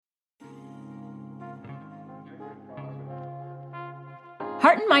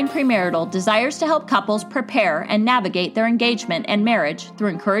Heart and Mind Premarital desires to help couples prepare and navigate their engagement and marriage through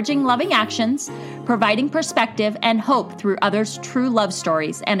encouraging loving actions, providing perspective and hope through others' true love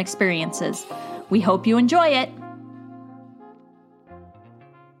stories and experiences. We hope you enjoy it.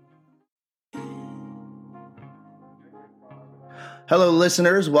 Hello,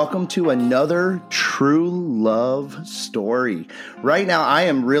 listeners. Welcome to another true love story. Right now, I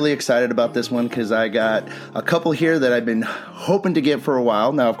am really excited about this one because I got a couple here that I've been hoping to get for a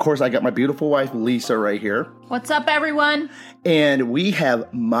while. Now, of course, I got my beautiful wife, Lisa, right here. What's up, everyone? And we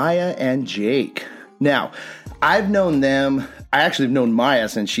have Maya and Jake. Now, I've known them. I actually have known Maya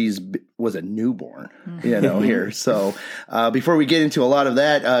since was a newborn, here. So before we get into a lot of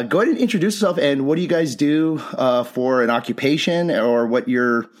that, go ahead and introduce yourself and what do you guys do for an occupation or what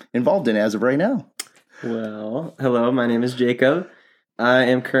you're involved in as of right now? Well, hello, my name is Jacob. I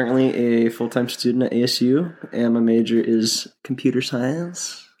am currently a full-time student at ASU, and my major is computer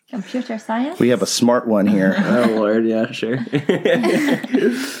science. Computer science? We have a smart one here. Oh, Lord, yeah, sure.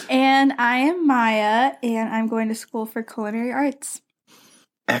 And I am Maya, and I'm going to school for culinary arts.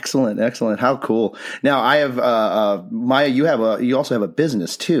 Excellent. How cool. Now, I have, Maya, you also have a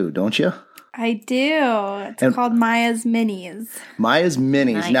business too, don't you? I do. It's called Maya's Minis. Maya's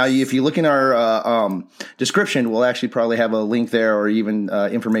Minis. Nice. Now, if you look in our description, we'll actually probably have a link there or even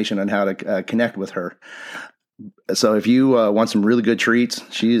information on how to connect with her. So if you want some really good treats,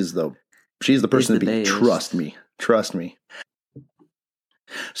 she's the person to be. Trust me.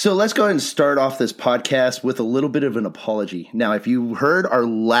 So let's go ahead and start off this podcast with a little bit of an apology. Now, if you heard our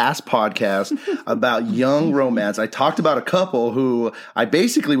last podcast about young romance, I talked about a couple who I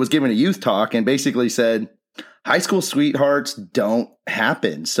basically was giving a youth talk and basically said, high school sweethearts don't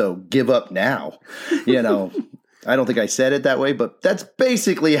happen, so give up now. I don't think I said it that way, but that's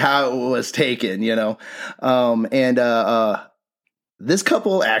basically how it was taken, this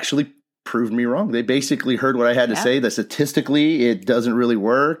couple actually proved me wrong. They basically heard what I had to say, that statistically it doesn't really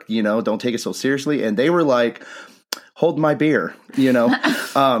work, don't take it so seriously. And they were like, hold my beer,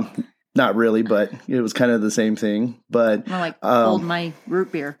 not really, but it was kind of the same thing. But More like hold my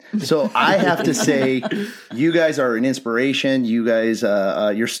root beer. So I have to say, you guys are an inspiration. You guys,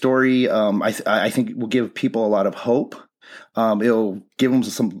 your story, I think will give people a lot of hope. It'll give them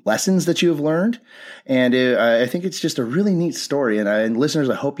some lessons that you have learned. And I think it's just a really neat story. And listeners,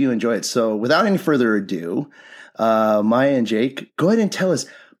 I hope you enjoy it. So without any further ado, Maya and Jake, go ahead and tell us,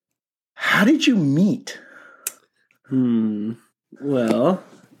 how did you meet? Well,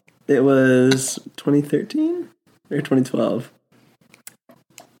 it was 2013 or 2012.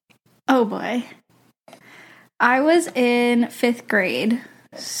 Oh, boy. I was in 5th grade,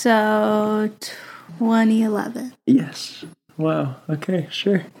 so 2011. Yes. Wow. Okay,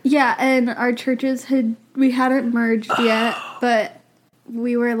 sure. Yeah, and our churches we hadn't merged yet, but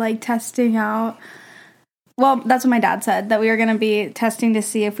we were testing out. Well, that's what my dad said, that we were going to be testing to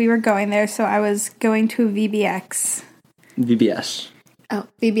see if we were going there. So I was going to VBS. Oh,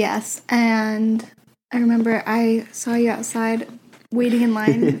 VBS. And I remember I saw you outside waiting in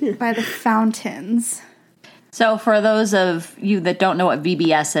line by the fountains. So for those of you that don't know what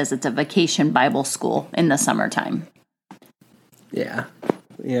VBS is, it's a vacation Bible school in the summertime. Yeah,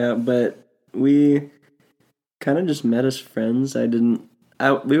 but we kind of just met as friends. I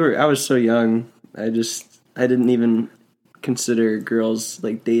was so young. I didn't even consider girls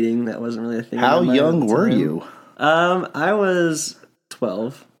dating. That wasn't really a thing. How young were you? I was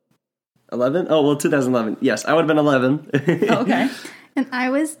 12. 11? Oh, well, 2011. Yes, I would have been 11. Okay. And I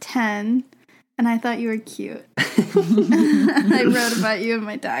was 10, and I thought you were cute. I wrote about you in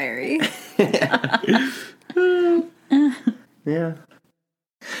my diary. Yeah.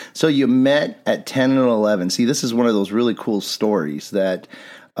 So you met at 10 and 11. See, this is one of those really cool stories that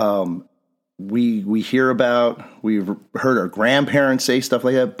we hear about. We've heard our grandparents say stuff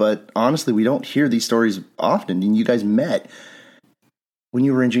like that, but honestly, we don't hear these stories often. And you guys met when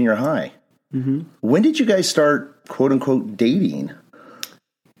you were in junior high. Mm-hmm. When did you guys start, quote unquote, dating?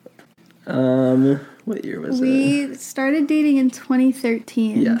 What year was it? We started dating in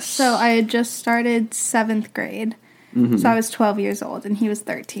 2013. Yes. So I had just started 7th grade. Mm-hmm. So I was 12 years old and he was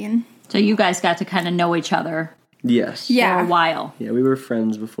 13. So you guys got to kind of know each other Yes. for a while. Yeah, we were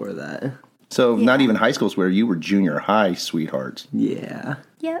friends before that. So not even high school, where you were junior high sweethearts. Yeah.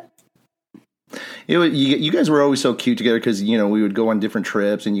 Yep. You guys were always so cute together because, we would go on different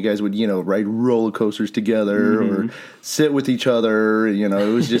trips and you guys would, ride roller coasters together or sit with each other. It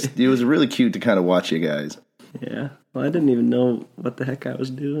was really cute to kind of watch you guys. Yeah. Well, I didn't even know what the heck I was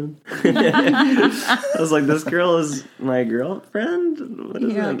doing. I was like, this girl is my girlfriend? What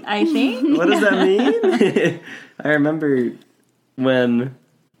is that? I think. What does that mean? I remember when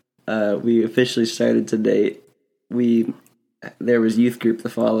we officially started to date, there was youth group the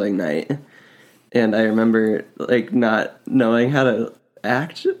following night, and I remember like not knowing how to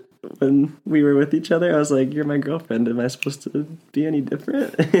act when we were with each other. I was like, "You're my girlfriend. Am I supposed to be any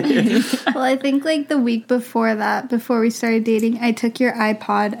different?" Well, I think like the week before that, before we started dating, I took your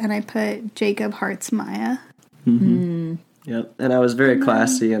iPod and I put Jacob Hart's Maya. Mm-hmm. Yep, and I was very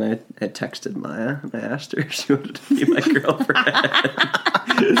classy, and I texted Maya, and I asked her if she wanted to be my girlfriend.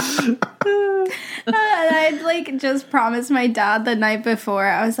 And I'd like just promised my dad the night before.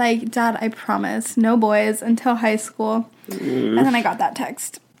 I was like, Dad, I promise, no boys until high school. And then I got that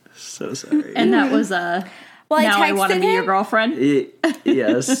text. So sorry. And that was Well, now I want to be your girlfriend.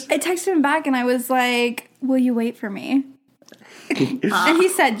 Yes. I texted him back and I was like, will you wait for me? And he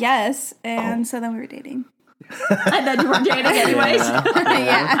said yes. And so then we were dating. And then you were dating anyways.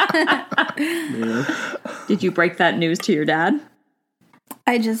 Yeah. Did you break that news to your dad?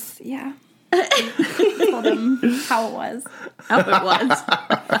 I just, told him how it was. How it was.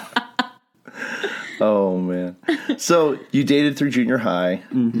 Oh man! So you dated through junior high.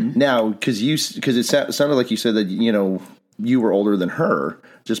 Mm-hmm. Now, because it sounded like you said that you were older than her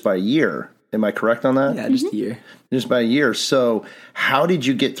just by a year. Am I correct on that? Yeah, just a year. Just by a year. So how did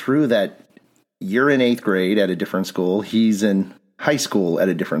you get through that? You're in 8th grade at a different school. He's in high school at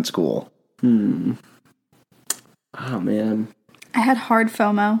a different school. Oh man. I had hard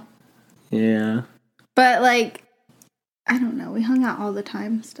FOMO. Yeah. But like, I don't know. We hung out all the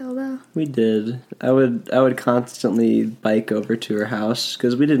time still though. We did. I would constantly bike over to her house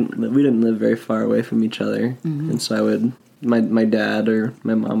because we didn't live very far away from each other, and so my dad or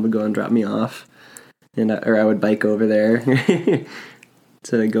my mom would go and drop me off, or I would bike over there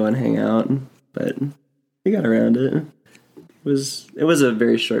to go and hang out. But we got around it. It was a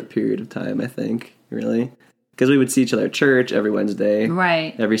very short period of time, I think, really, because we would see each other at church every Wednesday,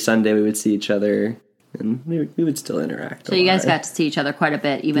 right? Every Sunday we would see each other. And we would still interact. So you guys got to see each other quite a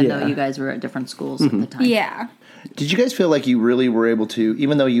bit, even though you guys were at different schools at the time. Yeah. Did you guys feel like you really were able to,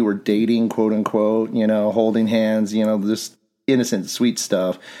 even though you were dating, quote unquote, holding hands, this innocent, sweet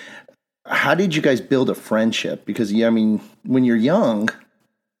stuff? How did you guys build a friendship? Because when you're young,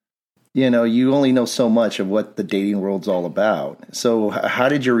 you only know so much of what the dating world's all about. So how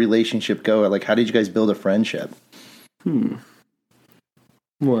did your relationship go? Like, how did you guys build a friendship?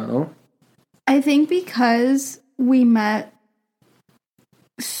 Well, I think because we met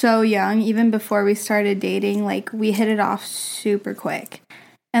so young, even before we started dating, like we hit it off super quick.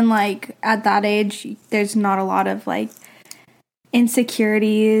 And like at that age, there's not a lot of like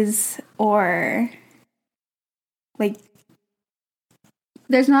insecurities or like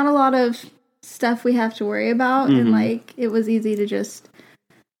there's not a lot of stuff we have to worry about. And like it was easy to just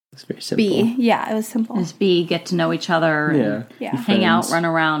it's very simple. be. Yeah, it was simple. Just get to know each other. Yeah. Hang out, run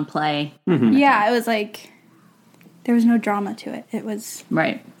around, play. Yeah, it was like there was no drama to it. It was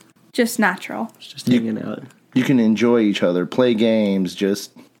right. Just natural. It's just hanging out. You can enjoy each other, play games,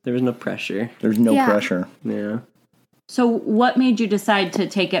 there was no pressure. There's no pressure. Yeah. So what made you decide to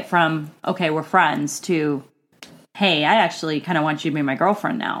take it from, okay, we're friends, to, hey, I actually kind of want you to be my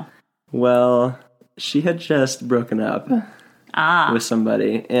girlfriend now? Well, she had just broken up with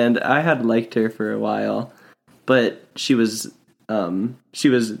somebody, and I had liked her for a while, but she was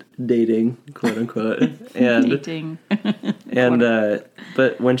dating, quote unquote, and dating.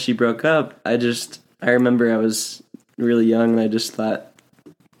 But when she broke up, I remember I was really young, and I just thought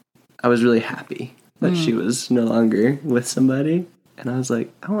I was really happy that she was no longer with somebody, and I was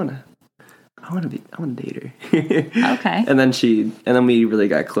like, I want to date her. Okay. And then we really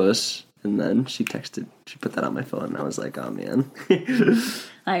got close, and then she put that on my phone, and I was like, oh man.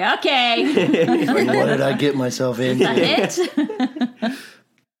 Like, okay. What did I get myself into? It?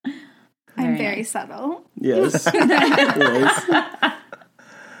 I'm very subtle. Yes. Yes.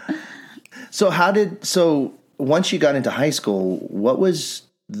 So once you got into high school, what was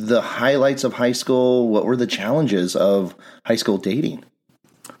the highlights of high school? What were the challenges of high school dating?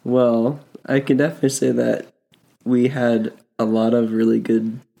 Well, I can definitely say that we had a lot of really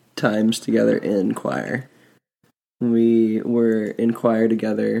good times together in choir. We were in choir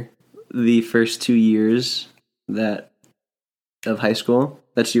together the first 2 years of high school,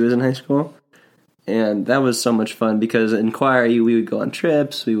 that she was in high school. And that was so much fun because in choir, we would go on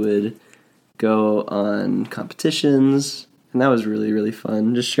trips, we would go on competitions, and that was really, really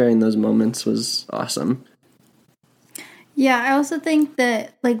fun. Just sharing those moments was awesome. Yeah, I also think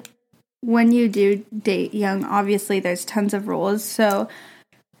that, like, when you do date young, obviously there's tons of rules, so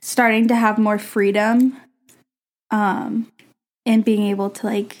starting to have more freedom and being able to,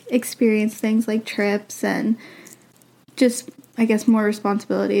 like, experience things like trips and just I guess, more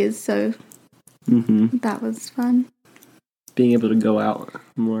responsibilities. So that was fun. Being able to go out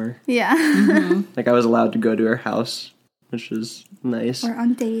more. Yeah. Like I was allowed to go to her house, which was nice. Or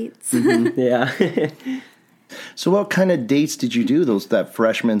on dates. Yeah. So what kind of dates did you do that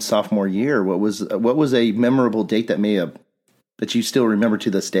freshman, sophomore year? What was a memorable date that you still remember to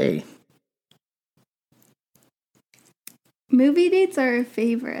this day? Movie dates are a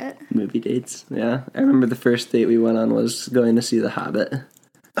favorite. Movie dates. Yeah. I remember the first date we went on was going to see The Hobbit.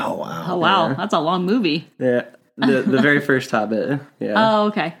 Oh, wow. Oh, wow. Yeah. That's a long movie. Yeah. The very first Hobbit. Yeah. Oh,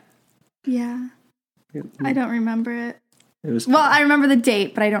 okay. Yeah. I don't remember it. It was Well, I remember the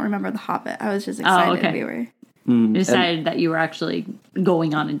date, but I don't remember The Hobbit. I was just excited okay. we were. You decided that you were actually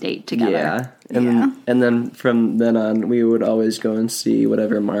going on a date together. Yeah. Then from then on, we would always go and see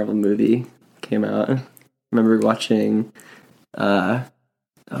whatever Marvel movie came out. I remember watching, oh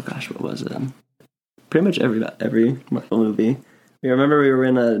gosh, what was it? Pretty much every Marvel movie. I remember we were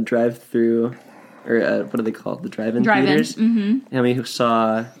in a drive-through, or what are they called? The drive-in theaters. And we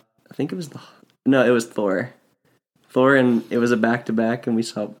saw, I think it was it was Thor. Thor, and it was a back-to-back, and we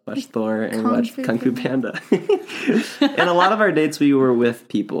watched Thor and watched Kung Fu Panda. And a lot of our dates, we were with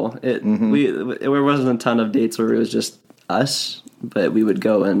people. There wasn't a ton of dates where it was just us, but we would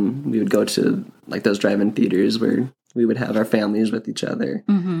go to like those drive-in theaters where we would have our families with each other.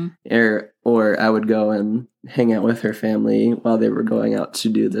 Or I would go and hang out with her family while they were going out to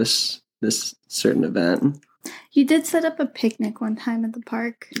do this certain event. You did set up a picnic one time at the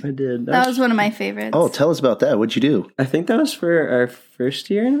park. I did. That was one of my favorites. Oh, tell us about that. What'd you do? I think that was for our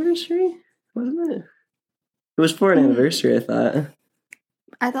first year anniversary, wasn't it? It was for an anniversary, I thought.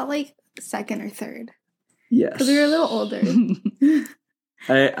 I thought like second or third. Yes. Because we were a little older.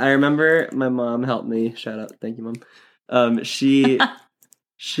 I remember my mom helped me. Shout out. Thank you, Mom.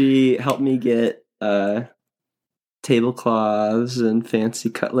 She helped me get tablecloths and fancy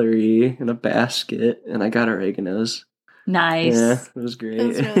cutlery and a basket, and I got oregano's. Nice. Yeah, it was great. It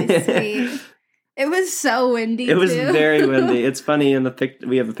was really sweet. It was so windy. It was too. very windy. It's funny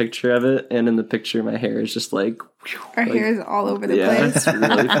we have a picture of it, and in the picture, my hair is just like Our hair is all over the place. It's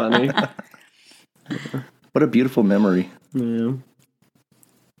really funny. What a beautiful memory. Yeah.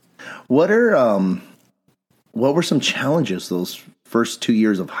 What were some challenges those first 2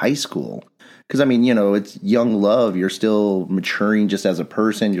 years of high school? Because, I mean, it's young love. You're still maturing just as a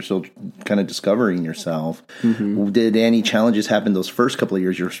person. You're still kind of discovering yourself. Did any challenges happen those first couple of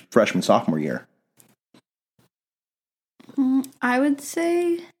years, your freshman, sophomore year? I would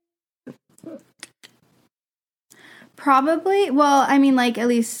say probably. Well, I mean, like, at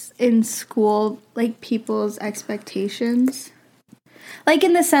least in school, like, people's expectations. Like,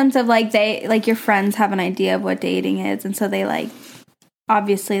 in the sense of, like, your friends have an idea of what dating is, and so they, like,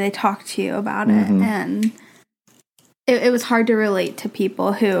 obviously they talk to you about it, and it was hard to relate to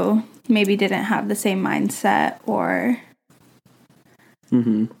people who maybe didn't have the same mindset or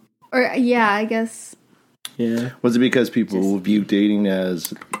yeah, I guess. Yeah. Was it because people view dating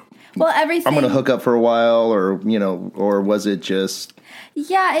as, well, everything, I'm going to hook up for a while, or, or was it just...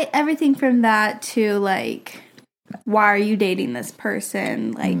 Yeah, everything from that to, like, why are you dating this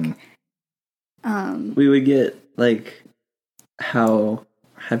person? Like, we would get, like, how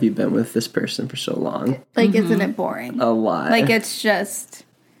have you been with this person for so long? Like, isn't it boring? A lot. Like, it's just...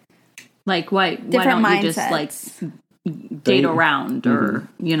 Like, why different don't you mindsets. just, like, date around or,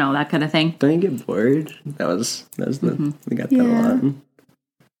 that kind of thing? Don't you get bored? That was we got that a lot.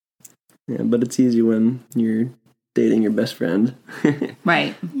 Yeah, but it's easy when you're dating your best friend.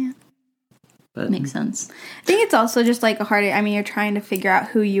 Right. Yeah. But Makes sense. I think it's also just, like, a harder... I mean, you're trying to figure out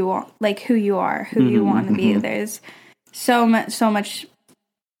who you are, who you want to be. There's so much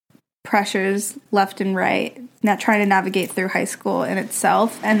pressures left and right, not trying to navigate through high school in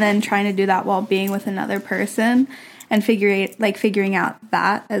itself, and then trying to do that while being with another person and figuring out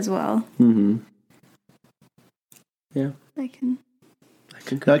that as well. Yeah. I can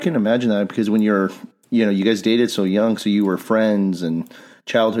I can imagine that, because when you're, you guys dated so young, so you were friends and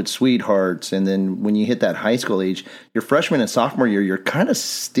childhood sweethearts, and then when you hit that high school age, your freshman and sophomore year, you're kind of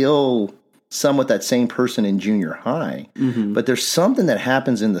still somewhat that same person in junior high. But there's something that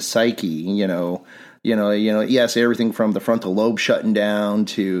happens in the psyche, yes, everything from the frontal lobe shutting down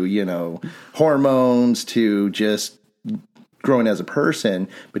to, hormones to just growing as a person.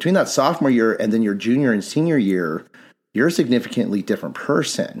 Between that sophomore year and then your junior and senior year, you're a significantly different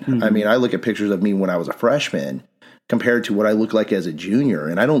person. I mean, I look at pictures of me when I was a freshman compared to what I look like as a junior,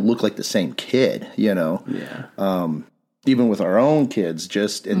 and I don't look like the same kid, Yeah. Even with our own kids,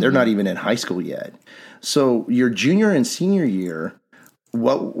 and they're not even in high school yet. So your junior and senior year,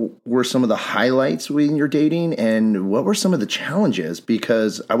 what were some of the highlights when you're dating, and what were some of the challenges?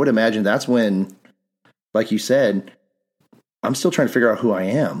 Because I would imagine that's when, like you said, I'm still trying to figure out who I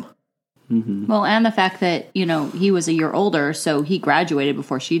am. Mm-hmm. Well, and the fact that, he was a year older, so he graduated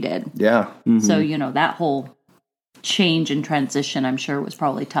before she did. Yeah. Mm-hmm. So, that whole change and transition, I'm sure, was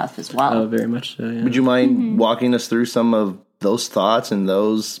probably tough as well. Oh, very much so, yeah. Would you mind walking us through some of those thoughts and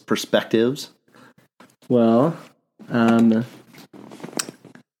those perspectives? Well,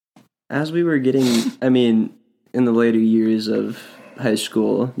 as we were getting, in the later years of high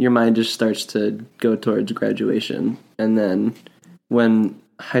school, your mind just starts to go towards graduation. And then when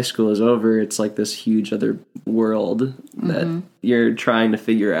high school is over, it's like this huge other world that you're trying to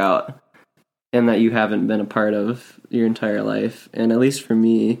figure out and that you haven't been a part of your entire life. And at least for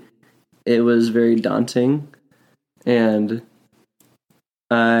me, it was very daunting. And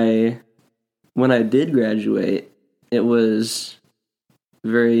when I did graduate, it was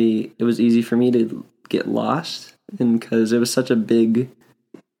easy for me to get lost, and because it was such a big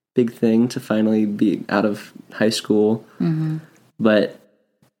thing to finally be out of high school. Mm-hmm. But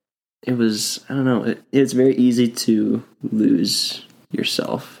it was, I don't know, it's very easy to lose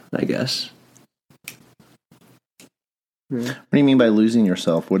yourself, I guess. Yeah. What do you mean by losing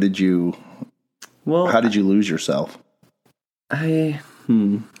yourself? How did you lose yourself?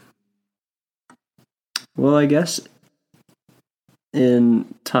 Well, I guess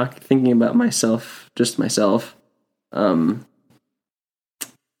in thinking about myself,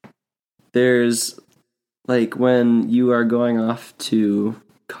 there's like when you are going off to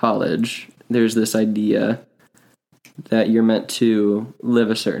college, there's this idea that you're meant to live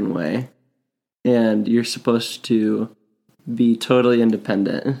a certain way and you're supposed to be totally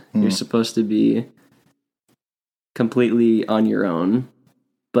independent. You're supposed to be completely on your own,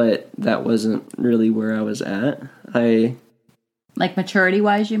 but that wasn't really where I was at. Like maturity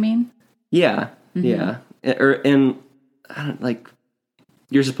wise, you mean? Yeah. Yeah. You're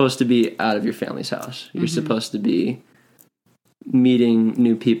supposed to be out of your family's house. You're supposed to be meeting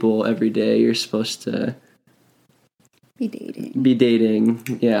new people every day. You're supposed to be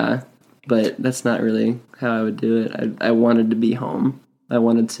dating. Yeah. But that's not really how I would do it. I wanted to be home. I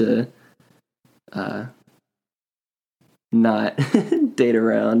wanted to not date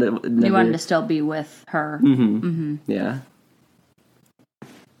around. You wanted to still be with her. Yeah.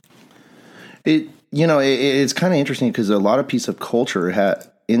 It's kind of interesting because a lot of piece of culture had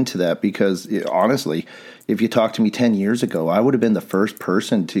into that because honestly, if you talked to me 10 years ago, I would have been the first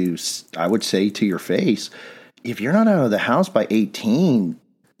person I would say to your face, if you're not out of the house by 18,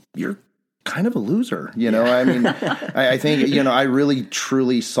 you're kind of a loser. I think, I really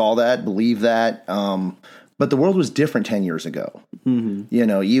truly saw that, believe that. But the world was different 10 years ago.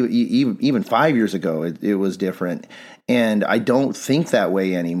 Even 5 years ago, it was different. And I don't think that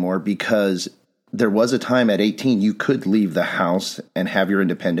way anymore because there was a time at 18 you could leave the house and have your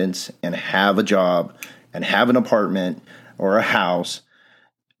independence and have a job and have an apartment or a house.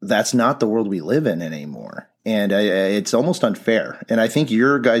 That's not the world we live in anymore. And it's almost unfair. And I think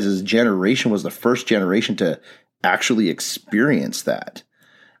your guys' generation was the first generation to actually experience that.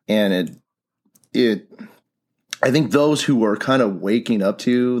 And I think those who are kind of waking up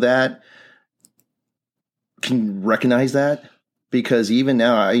to that can recognize that, because even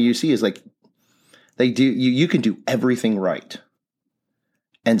now you see is like you can do everything right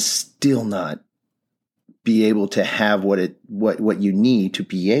and still not be able to have what you need to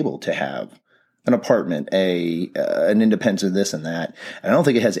be able to have an apartment, an independence of this and that. And I don't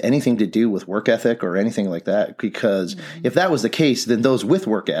think it has anything to do with work ethic or anything like that, because if that was the case, then those with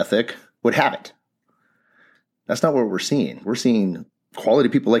work ethic would have it. That's not what we're seeing. We're seeing quality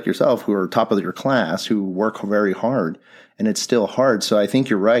people like yourself who are top of your class, who work very hard, and it's still hard. So I think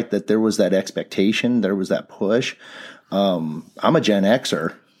you're right that there was that expectation. There was that push. I'm a Gen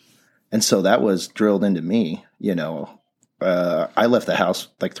Xer, and so that was drilled into me. I left the house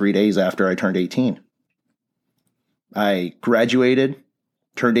like 3 days after I turned 18. I graduated,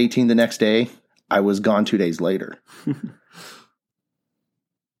 turned 18 the next day. I was gone 2 days later.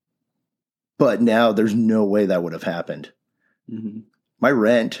 But now there's no way that would have happened. Mm-hmm. My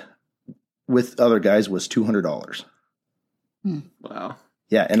rent with other guys was $200. Wow.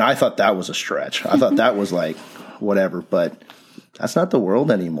 Yeah, and I thought that was a stretch. I thought that was like whatever, but that's not the world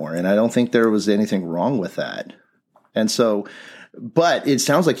anymore. And I don't think there was anything wrong with that. And so, but it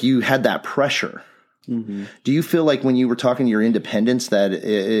sounds like you had that pressure. Mm-hmm. Do you feel like when you were talking to your independence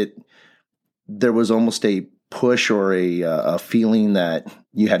that there was almost a push or a feeling that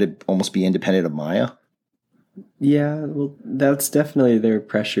you had to almost be independent of Maya? Yeah, well, that's definitely their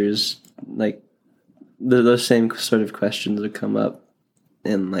pressures. Like those same sort of questions would come up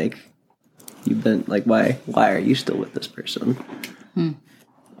and like you've been like, why are you still with this person?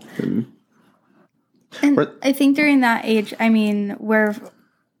 And I think during that age, I mean, we're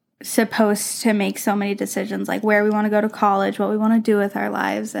supposed to make so many decisions, like where we want to go to college, what we want to do with our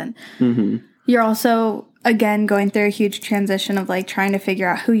lives. And you're also, again, going through a huge transition of like trying to figure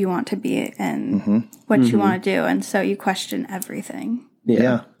out who you want to be and what you want to do. And so you question everything.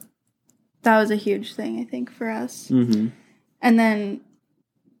 Yeah. That was a huge thing, I think, for us. And then...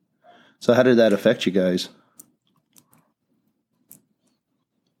 So how did that affect you guys?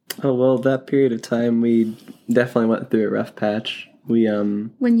 Oh, well, that period of time, we definitely went through a rough patch. We,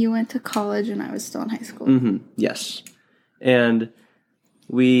 When you went to college and I was still in high school. Yes. And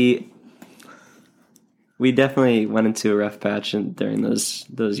we definitely went into a rough patch during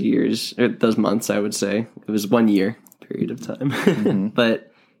those years, or those months, I would say. It was 1 year period of time.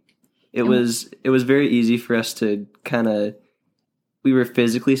 But it was very easy for us to kind of, we were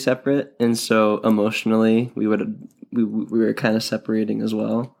physically separate, and so emotionally we were kind of separating as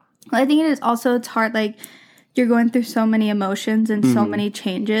well. I think it's hard, like, you're going through so many emotions and so many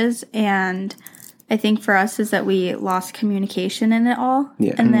changes, and I think for us is that we lost communication in it all.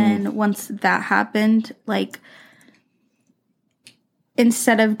 Yeah. And then once that happened, like,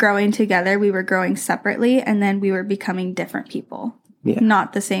 instead of growing together, we were growing separately, and then we were becoming different people. Yeah.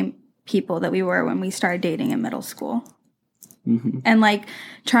 Not the same people that we were when we started dating in middle school. And, like,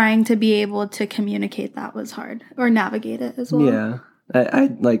 trying to be able to communicate that was hard, or navigate it as well. Yeah. I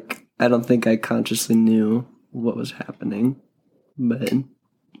don't think I consciously knew what was happening, but... And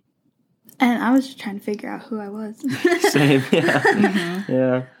I was just trying to figure out who I was. Same, yeah.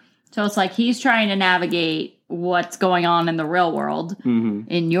 Yeah. So it's like he's trying to navigate what's going on in the real world,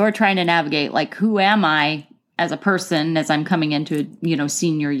 and you're trying to navigate, like, who am I as a person as I'm coming into,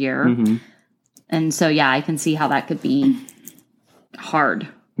 senior year. And so, yeah, I can see how that could be hard.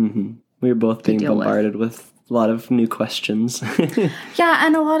 We were both being bombarded with a lot of new questions. Yeah,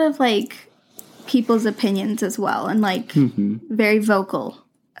 and a lot of, like, people's opinions as well, and, like, very vocal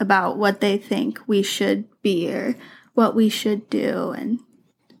about what they think we should be or what we should do. And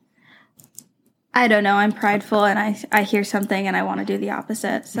I don't know, I'm prideful, and I hear something and I want to do the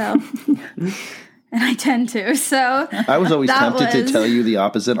opposite, so... And I tend to, so... I was always tempted to tell you the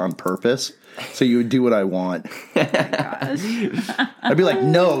opposite on purpose, so you would do what I want. Oh my gosh. I'd be like,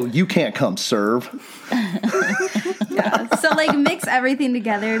 no, you can't come serve. Yeah, so, like, mix everything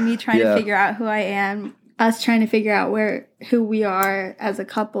together, me trying to figure out who I am, us trying to figure out who we are as a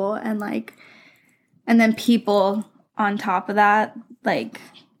couple, and, like, and then people on top of that, like,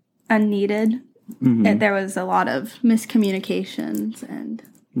 unneeded. And there was a lot of miscommunications and...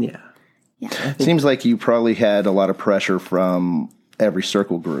 Yeah. Seems like you probably had a lot of pressure from every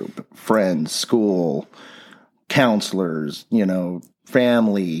circle group, friends, school, counselors,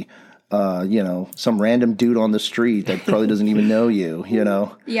 family, some random dude on the street that probably doesn't even know you,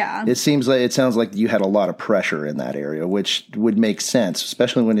 Yeah. It sounds like you had a lot of pressure in that area, which would make sense,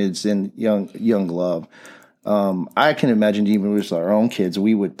 especially when it's in young love. I can imagine even with our own kids,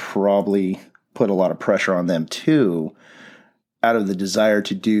 we would probably put a lot of pressure on them too, out of the desire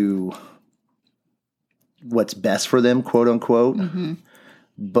to do what's best for them, quote unquote.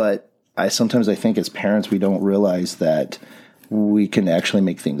 But I sometimes think as parents, we don't realize that we can actually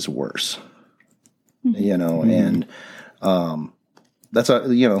make things worse, and that's,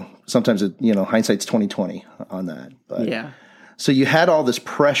 sometimes hindsight's 20/20 on that. But yeah. So you had all this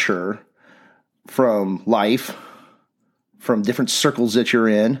pressure from life, from different circles that you're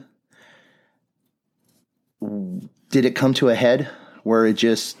in. Did it come to a head where it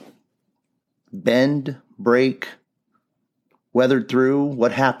just bend, break, weathered through?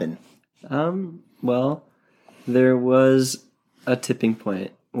 What happened? Well, there was a tipping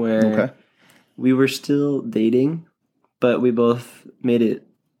point where we were still dating, but we both made it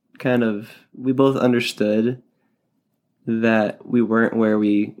we both understood that we weren't where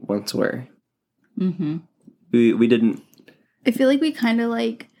we once were. We didn't... I feel like we kind of,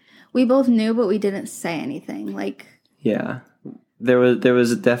 like, we both knew, but we didn't say anything. Like... Yeah. There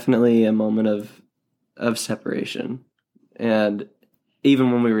was definitely a moment of separation, and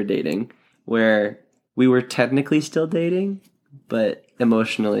even when we were dating, where we were technically still dating, but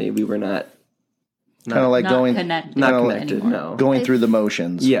emotionally we were not kind of like not going connected, not connected. Anymore. No, going through the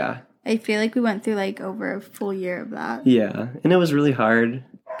motions. Yeah, I feel like we went through, like, over a full year of that. Yeah, and it was really hard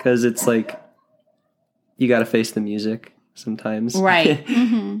because it's like you got to face the music sometimes, right?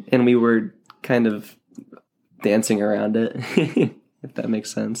 And we were kind of dancing around it, if that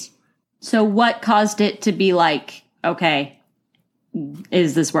makes sense. So what caused it to be like, okay,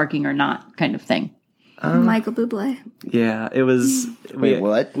 is this working or not kind of thing? Michael Bublé. Yeah, it was. Wait,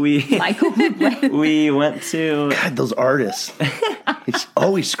 what? Michael Bublé. We went to. God, those artists. They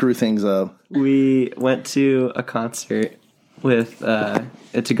always screw things up. We went to a concert with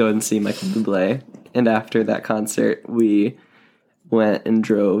to go and see Michael Bublé, and after that concert, we went and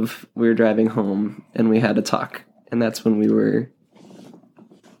drove. We were driving home, and we had a talk, and that's when we were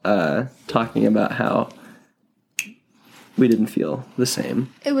talking about how we didn't feel the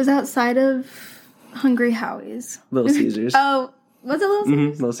same. It was outside of Hungry Howie's. Little Caesars. Oh, was it Little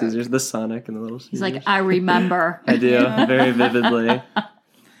Caesars? Little Caesars, the Sonic and the Little Caesars. He's like, I remember. I do, very vividly.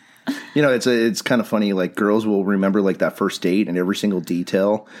 You know, it's kind of funny. Like, girls will remember like that first date and every single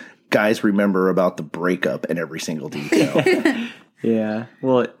detail. Guys remember about the breakup and every single detail. Yeah.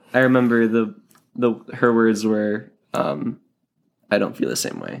 Well, I remember her words were, I don't feel the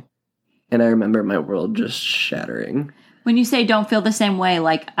same way. And I remember my world just shattering. When you say don't feel the same way,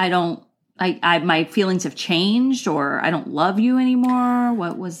 like my feelings have changed or I don't love you anymore.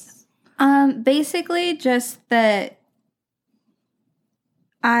 What was? Basically just that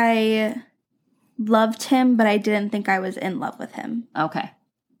I loved him, but I didn't think I was in love with him. Okay.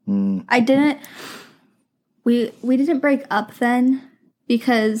 I didn't. We didn't break up then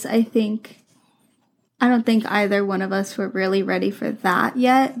because I don't think either one of us were really ready for that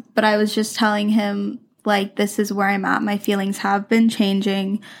yet. But I was just telling him, like, this is where I'm at. My feelings have been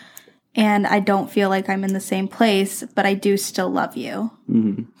changing, and I don't feel like I'm in the same place, but I do still love you.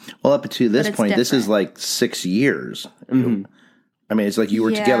 Mm-hmm. Well, up to this point, this is different. like 6 years. Mm-hmm. I mean, it's like you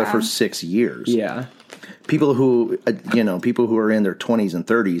were together Yeah. for 6 years. Yeah. People who are in their 20s and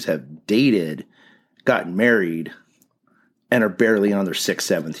 30s have dated, gotten married, and are barely on their 6th,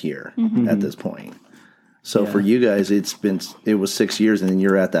 7th year at this point. So for you guys, it was 6 years, and then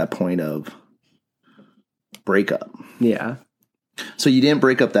you're at that point of breakup. Yeah. So you didn't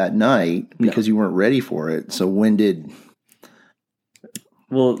break up that night because you weren't ready for it. So when did?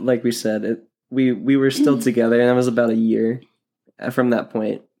 Well, like we said, we were still together, and it was about a year. From that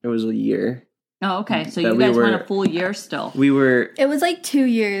point, it was a year. Oh, okay. So That you we guys went were- a full year still. We were. It was like 2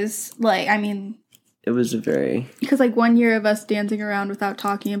 years. Like, I mean, It was a very. because like 1 year of us dancing around without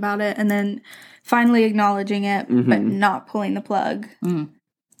talking about it, and then finally acknowledging it, but not pulling the plug. And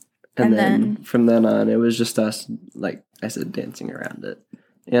And then then- from then on, it was just us, like I said, dancing around it.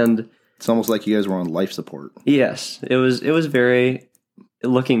 And It's almost like you guys were on life support. yes, it was very.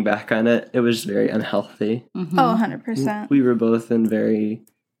 Looking back on it, it was very unhealthy. Mm-hmm. Oh, 100%. We were both in we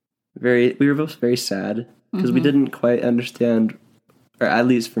were both very sad because we didn't quite understand, or at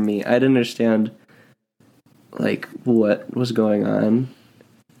least for me, I didn't understand like what was going on.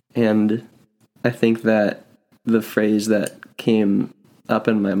 And I think that the phrase that came up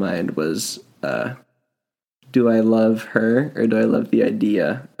in my mind was, do I love her or do I love the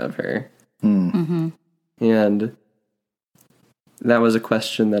idea of her? Mm-hmm. And that was a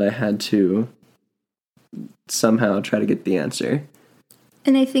question that I had to somehow try to get the answer.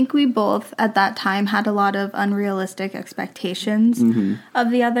 And I think we both at that time had a lot of unrealistic expectations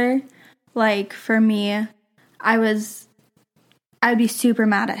of the other. Like for me, I'd be super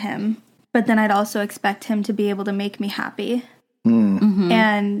mad at him, but then I'd also expect him to be able to make me happy.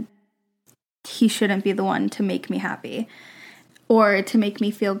 And he shouldn't be the one to make me happy or to make me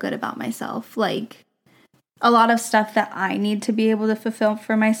feel good about myself. Like a lot of stuff that I need to be able to fulfill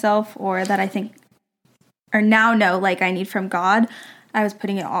for myself or that I think or now know like I need from God, I was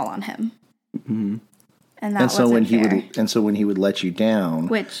putting it all on him. Mm-hmm. And that And so wasn't fair. when he would let you down,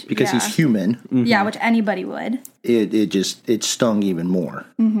 Which, because yeah. he's human, Yeah, which anybody would. it stung even more.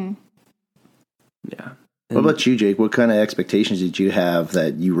 Yeah. What about you, Jake? What kind of expectations did you have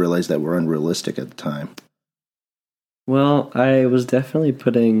that you realized that were unrealistic at the time? Well, I was definitely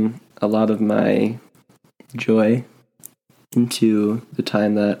putting a lot of my joy into the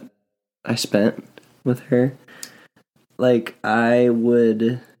time that I spent with her. Like I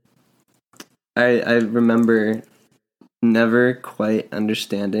remember never quite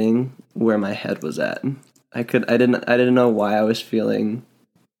understanding where my head was at. I didn't know why I was feeling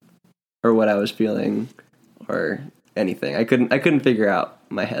or what I was feeling or anything. I couldn't figure out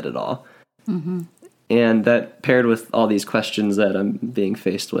my head at all. And that paired with all these questions that I'm being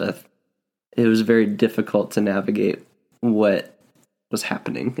faced with, it was very difficult to navigate what was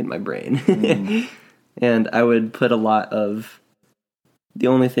happening in my brain. And I would put a lot of, the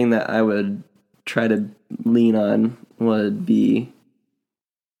only thing that I would try to lean on would be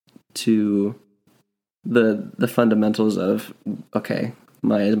to the fundamentals of, okay,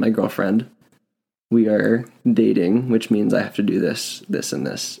 my girlfriend, we are dating, which means I have to do this, this, and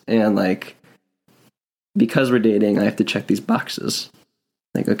this. And like, because we're dating, I have to check these boxes.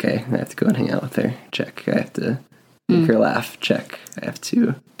 like, okay, I have to go and hang out with her. Check. I have to make her laugh. Check. I have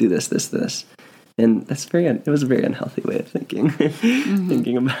to do this. And it was a very unhealthy way of thinking,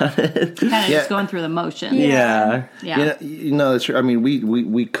 thinking about it. Kind of just going through the motions. Yeah. That's true. I mean,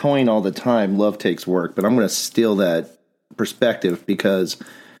 we coin all the time, love takes work, but I'm going to steal that perspective because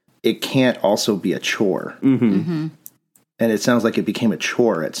it can't also be a chore. And it sounds like it became a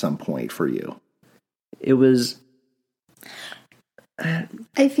chore at some point for you. It was.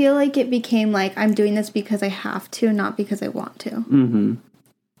 I feel like it became like, I'm doing this because I have to, not because I want to.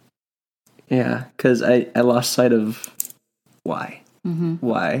 Yeah, because I lost sight of why.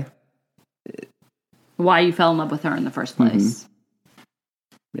 Why. Why you fell in love with her in the first place.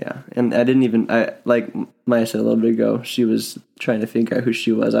 Yeah, and I didn't even, like Maya said a little bit ago, she was trying to figure out who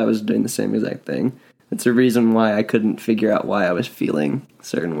she was. I was doing the same exact thing. It's a reason why I couldn't figure out why I was feeling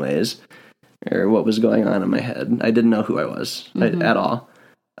certain ways or what was going on in my head. I didn't know who I was at all.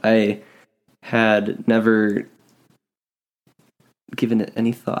 I had never given it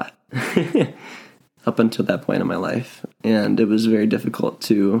any thought up until that point in my life, and it was very difficult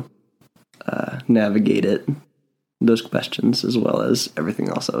to navigate it, those questions, as well as everything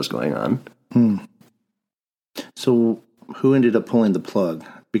else that was going on. So who ended up pulling the plug?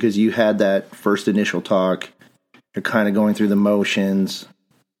 Because you had that first initial talk, you're kind of going through the motions,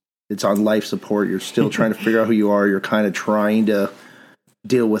 it's on life support, you're still trying to figure out who you are, you're kind of trying to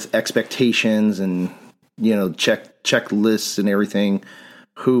deal with expectations and checklists and everything.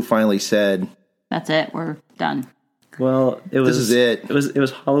 Who finally said, "That's it, we're done"? Well, this is it. It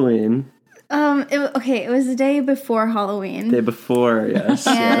was Halloween. It was the day before Halloween. Day before, yes.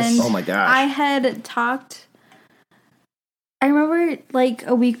 And oh my gosh. I had talked. I remember like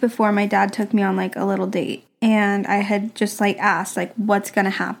a week before, my dad took me on like a little date, and I had just like asked like, what's gonna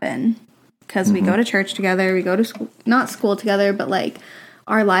happen? Because we go to church together, we go to school, not school together, but like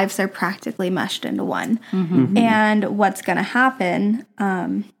our lives are practically meshed into one. And what's going to happen?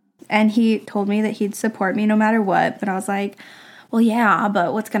 And he told me that he'd support me no matter what. But I was like, well, yeah,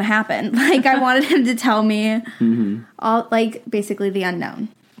 but what's going to happen? Like, I wanted him to tell me all, like, basically the unknown.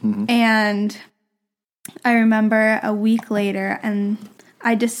 And I remember a week later, and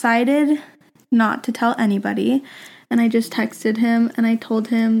I decided not to tell anybody. And I just texted him, and I told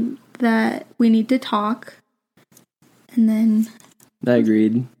him that we need to talk. And then I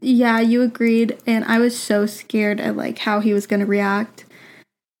agreed. Yeah, you agreed, and I was so scared at like how he was going to react.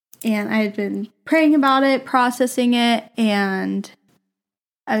 And I had been praying about it, processing it, and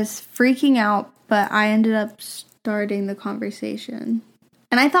I was freaking out, but I ended up starting the conversation.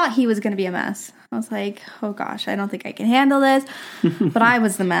 And I thought he was going to be a mess. I was like, oh gosh, I don't think I can handle this. But I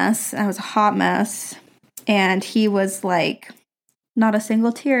was the mess. I was a hot mess. And he was like, not a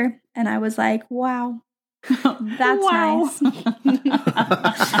single tear. And I was like, wow. That's nice. And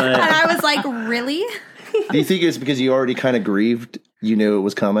I was like, really? Do you think it's because you already kind of grieved? You knew it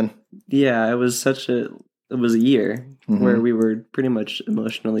was coming? Yeah, it was a year where we were pretty much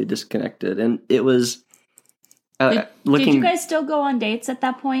emotionally disconnected. And it was did you guys still go on dates at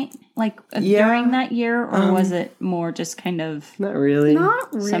that point? Like during that year? Or was it more just kind of not really.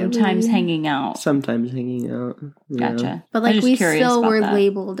 Sometimes hanging out? Sometimes hanging out. Yeah. Gotcha. But like we still were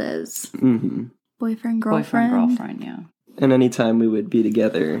labeled as boyfriend, girlfriend. Yeah. And anytime we would be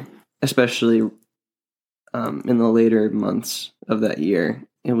together, especially in the later months of that year,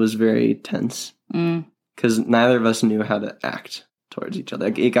 it was very tense because neither of us knew how to act towards each other.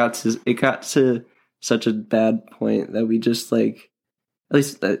 Like, it got to such a bad point that we just like, at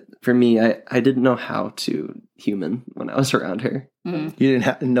least for me, I didn't know how to human when I was around her. You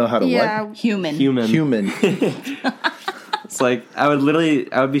didn't know how to what? Human. It's like I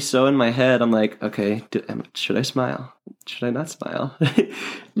would be so in my head. I'm like, okay, should I smile? Should I not smile?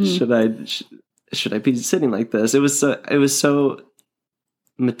 Should I be sitting like this? It was so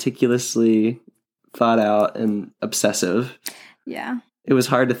meticulously thought out and obsessive. Yeah, it was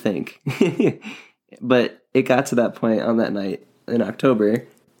hard to think, but it got to that point on that night in October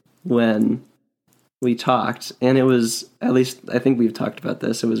when we talked, and it was, at least I think we've talked about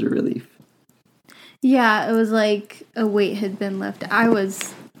this, it was a relief. Yeah, it was like a weight had been lifted. I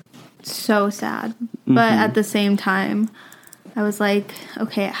was so sad. But at the same time, I was like,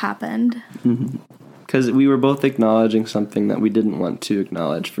 okay, it happened. Because we were both acknowledging something that we didn't want to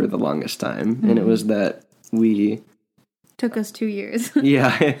acknowledge for the longest time. And it was that we... Took us 2 years.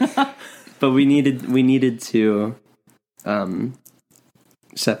 Yeah. But we needed to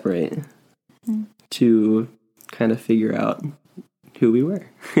separate to kind of figure out who we were.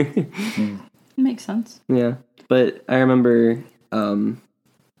 Makes sense. Yeah. But I remember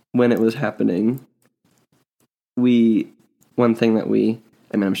when it was happening, one thing that we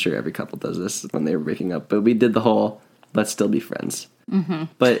I mean, I'm sure every couple does this when they were breaking up, but we did the whole let's still be friends. Mm-hmm.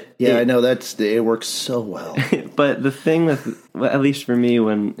 But yeah, I know it works so well. But the thing with, at least for me,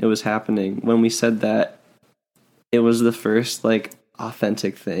 when it was happening, when we said that, it was the first like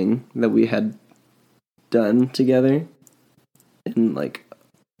authentic thing that we had done together in like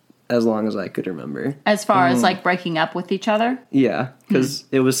as long as I could remember. As far as like breaking up with each other? Yeah, because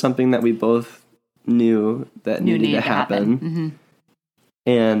it was something that we both knew that needed to happen. Mm-hmm.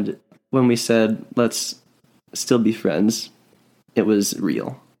 And when we said, let's still be friends, it was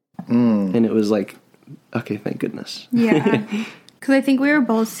real. And it was like, okay, thank goodness. Yeah. Because I think we were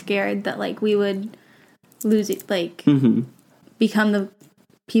both scared that, like, we would lose it, like, become the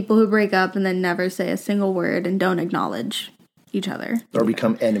people who break up and then never say a single word and don't acknowledge each other. Or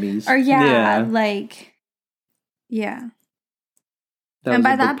become enemies. Or, Yeah. like, yeah. That And was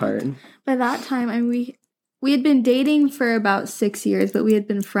by a that big part. By that time, I mean, we had been dating for about 6 years, but we had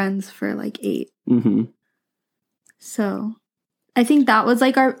been friends for, like, 8. Mm-hmm. So I think that was,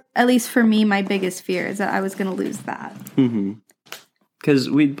 like, at least for me, my biggest fear is that I was going to lose that. Mm-hmm. Because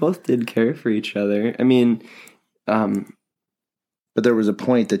we both did care for each other. I mean, but there was a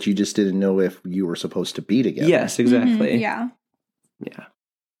point that you just didn't know if you were supposed to be together. yes, exactly. Yeah. Yeah.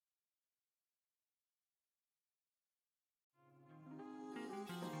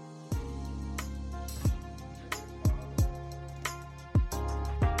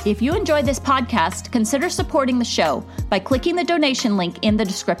 If you enjoyed this podcast, consider supporting the show by clicking the donation link in the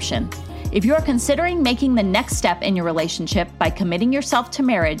description. If you are considering making the next step in your relationship by committing yourself to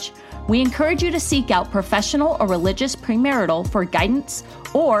marriage, we encourage you to seek out professional or religious premarital for guidance,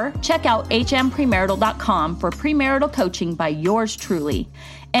 or check out hmpremarital.com for premarital coaching by yours truly.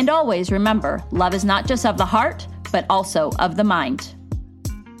 And always remember, love is not just of the heart, but also of the mind.